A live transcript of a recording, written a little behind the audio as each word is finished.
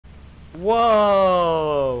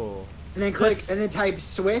Whoa. And then click, and then type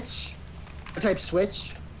switch. Or type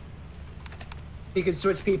switch. You can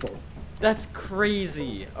switch people. That's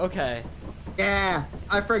crazy. Okay. Yeah,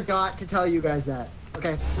 I forgot to tell you guys that.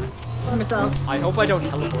 Okay. Bye, Mr. House. I hope I don't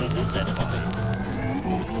teleport this dead body.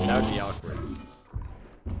 That would be awkward.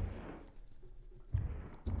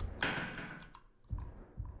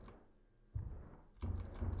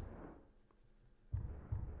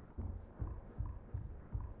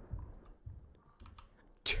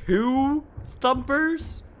 Two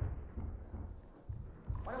thumpers?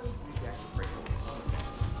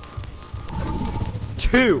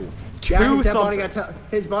 Two Yeah, thumpers.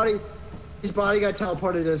 his body got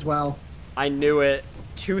teleported as well. I knew it.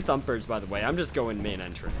 Two thumpers, by the way. I'm just going main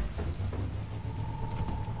entrance.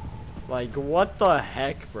 Like, what the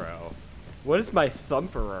heck, bro? What is my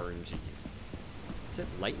thumper RNG? Is it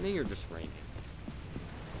lightning or just raining?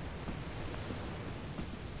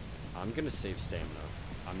 I'm gonna save stamina.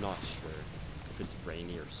 I'm not sure if it's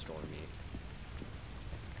rainy or stormy.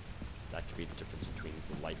 That could be the difference between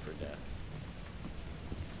life or death.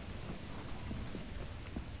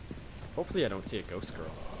 Hopefully I don't see a ghost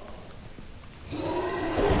girl.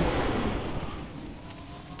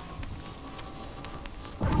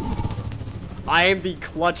 I am the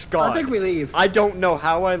clutch god. I think we leave. I don't know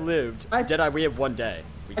how I lived. Did I? We have one day.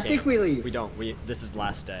 We can't. I think we leave. We don't. This is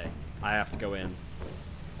last day. I have to go in.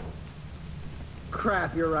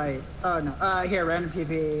 Crap, you're right. Oh no. Here, random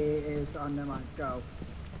TP is on the line. Go.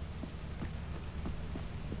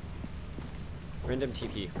 Random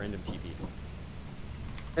TP. Random TP.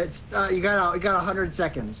 It's you got 100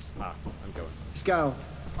 seconds. Ah, I'm going. Just go.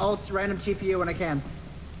 Alt random TP when I can.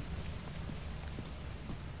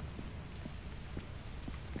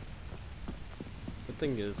 Good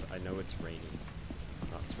thing is, I know it's rainy,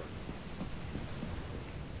 not stormy.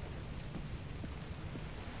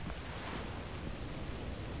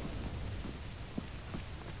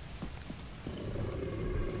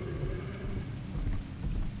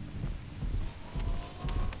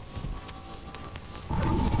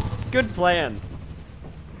 Good plan.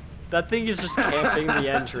 That thing is just camping the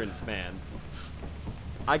entrance, man.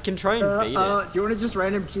 I can try and bait it. Do you want to just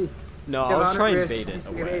random TP? No, I'll try and bait it Just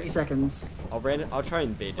away. 80 seconds. I'll try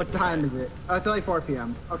and bait it. What time is it? Oh, it's only 4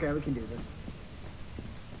 p.m. Okay, we can do this.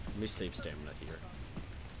 Let me save stamina here.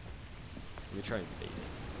 Let me try and bait it.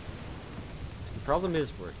 Because the problem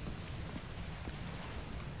is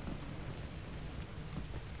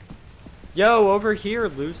Yo, over here,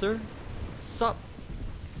 loser. Sup?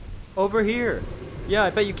 Over here. Yeah, I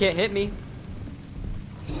bet you can't hit me.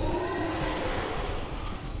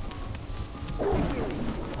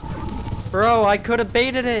 Bro, I could have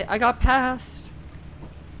baited it. I got past.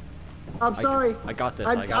 I'm sorry. I got this.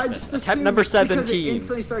 I got this. Just Attempt number 17. Because it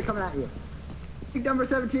instantly started coming at you. Number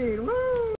 17. Woo!